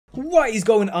What is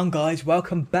going on, guys?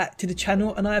 Welcome back to the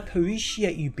channel and I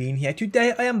appreciate you being here.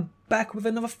 Today I am back with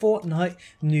another Fortnite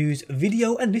news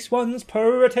video and this one's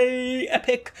pretty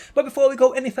epic. But before we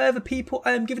go any further, people,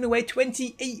 I am giving away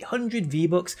 2,800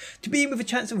 V-Bucks. To be in with a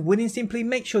chance of winning, simply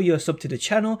make sure you're subbed to the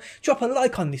channel, drop a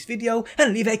like on this video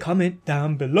and leave a comment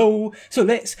down below. So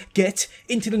let's get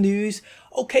into the news.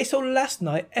 Okay, so last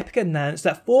night Epic announced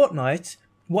that Fortnite,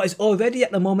 what is already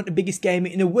at the moment the biggest game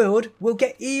in the world, will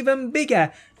get even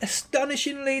bigger.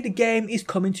 Astonishingly, the game is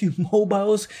coming to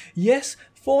mobiles. Yes,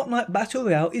 Fortnite Battle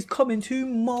Royale is coming to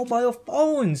mobile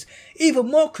phones. Even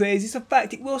more crazy is the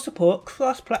fact it will support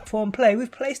cross-platform play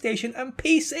with PlayStation and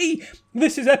PC.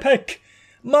 This is epic.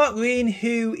 Mark Green,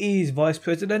 who is vice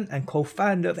president and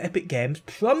co-founder of Epic Games,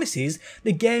 promises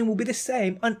the game will be the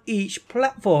same on each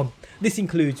platform. This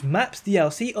includes maps,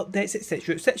 DLC, updates,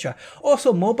 etc, etc.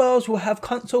 Also, mobiles will have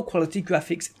console quality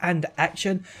graphics and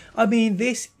action. I mean,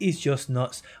 this is just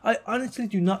nuts. I honestly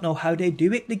do not know how they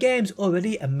do it. The game's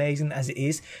already amazing as it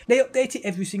is. They update it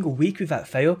every single week without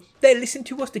fail. They listen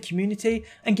to us, the community,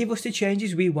 and give us the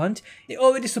changes we want. It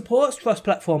already supports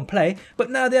cross-platform play,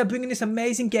 but now they are bringing this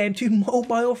amazing game to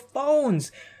mobile phones.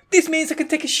 This means I can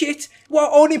take a shit while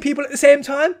owning people at the same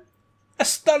time.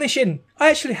 Astonishing. I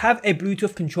actually have a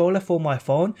Bluetooth controller for my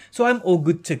phone, so I'm all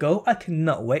good to go. I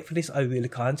cannot wait for this, I really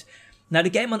can't. Now, the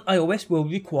game on iOS will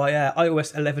require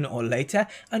iOS 11 or later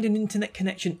and an internet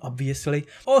connection, obviously.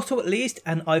 Also, at least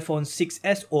an iPhone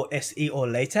 6s or SE or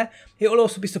later. It will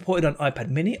also be supported on iPad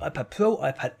mini, iPad Pro,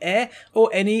 iPad Air or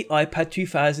any iPad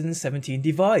 2017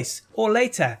 device or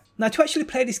later. Now, to actually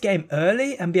play this game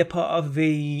early and be a part of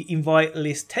the invite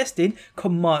list testing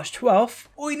come March 12th,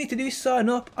 all you need to do is sign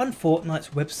up on Fortnite's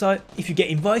website. If you get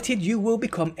invited, you will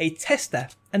become a tester,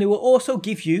 and it will also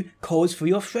give you codes for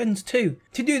your friends too.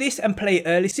 To do this and play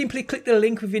early, simply click the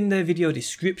link within the video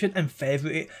description and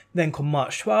favourite it. Then come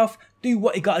March 12th, do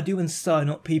what you gotta do and sign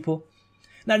up, people.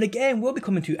 Now, the game will be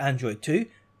coming to Android too,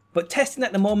 but testing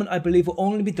at the moment I believe will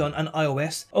only be done on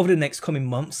iOS over the next coming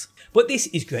months. But this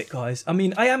is great, guys. I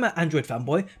mean, I am an Android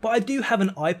fanboy, but I do have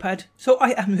an iPad, so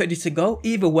I am ready to go.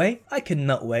 Either way, I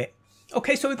cannot wait.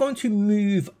 Okay, so we're going to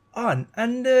move on,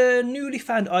 and the newly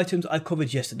found items I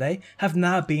covered yesterday have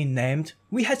now been named.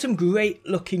 We had some great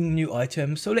looking new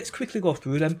items, so let's quickly go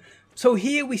through them. So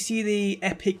here we see the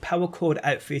epic power cord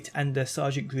outfit and the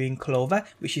Sergeant Green Clover,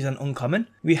 which is an uncommon.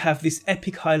 We have this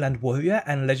epic Highland Warrior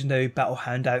and legendary Battle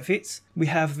Hound outfits. We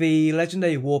have the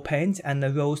legendary War Paint and the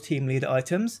Rose Team Leader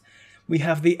items. We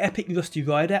have the epic Rusty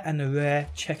Rider and the rare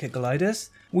Checker Gliders.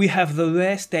 We have the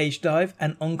rare Stage Dive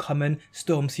and uncommon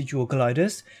Storm Sigil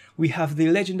Gliders. We have the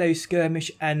legendary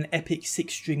Skirmish and epic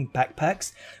 6-string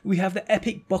backpacks. We have the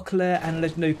epic Buckler and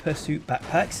legendary Pursuit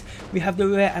backpacks. We have the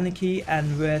rare Anarchy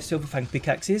and rare Silverfang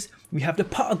pickaxes. We have the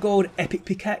Pot of Gold epic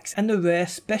pickaxe and the rare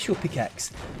Special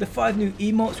pickaxe. The 5 new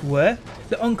emotes were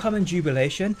the uncommon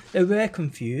Jubilation, the rare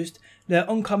Confused, the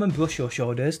uncommon Brush Your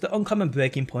Shoulders, the uncommon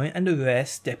Breaking Point and the rare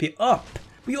Step It Up.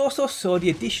 We also saw the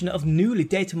addition of newly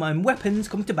data-mined weapons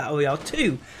coming to Battle Royale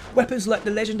 2. Weapons like the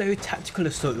legendary Tactical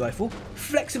Assault Rifle,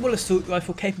 Flexible Assault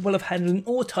Rifle capable of handling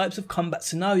all types of combat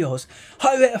scenarios,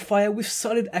 high rate of fire with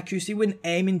solid accuracy when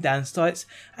aiming down sights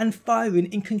and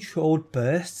firing in controlled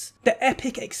bursts. The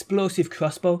epic Explosive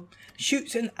Crossbow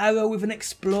shoots an arrow with an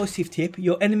explosive tip,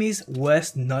 your enemy's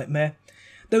worst nightmare.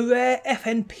 The rare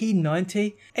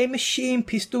FNP-90, a machine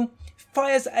pistol,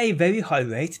 fires at a very high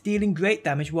rate, dealing great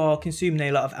damage while consuming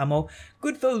a lot of ammo,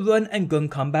 good for run and gun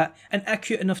combat, and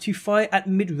accurate enough to fire at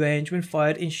mid-range when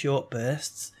fired in short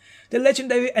bursts. The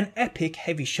legendary and epic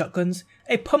heavy shotguns,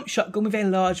 a pump shotgun with a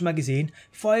large magazine,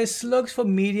 fires slugs for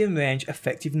medium range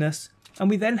effectiveness. And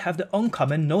we then have the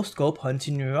uncommon no-scope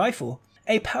hunting rifle,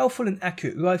 a powerful and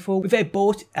accurate rifle with a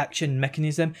bolt action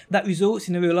mechanism that results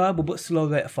in a reliable but slow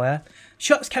rate of fire.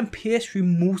 Shots can pierce through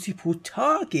multiple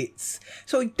targets,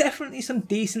 so definitely some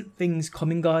decent things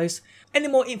coming, guys. Any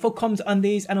more info comes on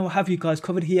these and I'll have you guys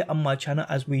covered here on my channel,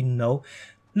 as we know.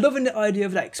 Loving the idea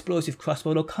of that explosive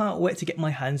crossbow though, can't wait to get my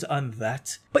hands on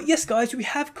that. But yes, guys, we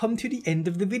have come to the end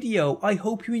of the video. I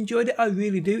hope you enjoyed it, I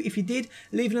really do. If you did,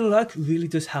 leaving a like really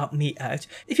does help me out.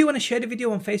 If you want to share the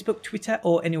video on Facebook, Twitter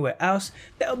or anywhere else,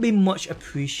 that would be much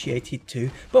appreciated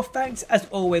too. But thanks as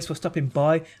always for stopping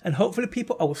by, and hopefully,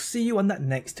 people, I will see you on that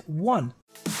next one.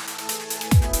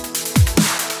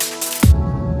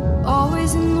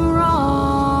 Always in the wrong.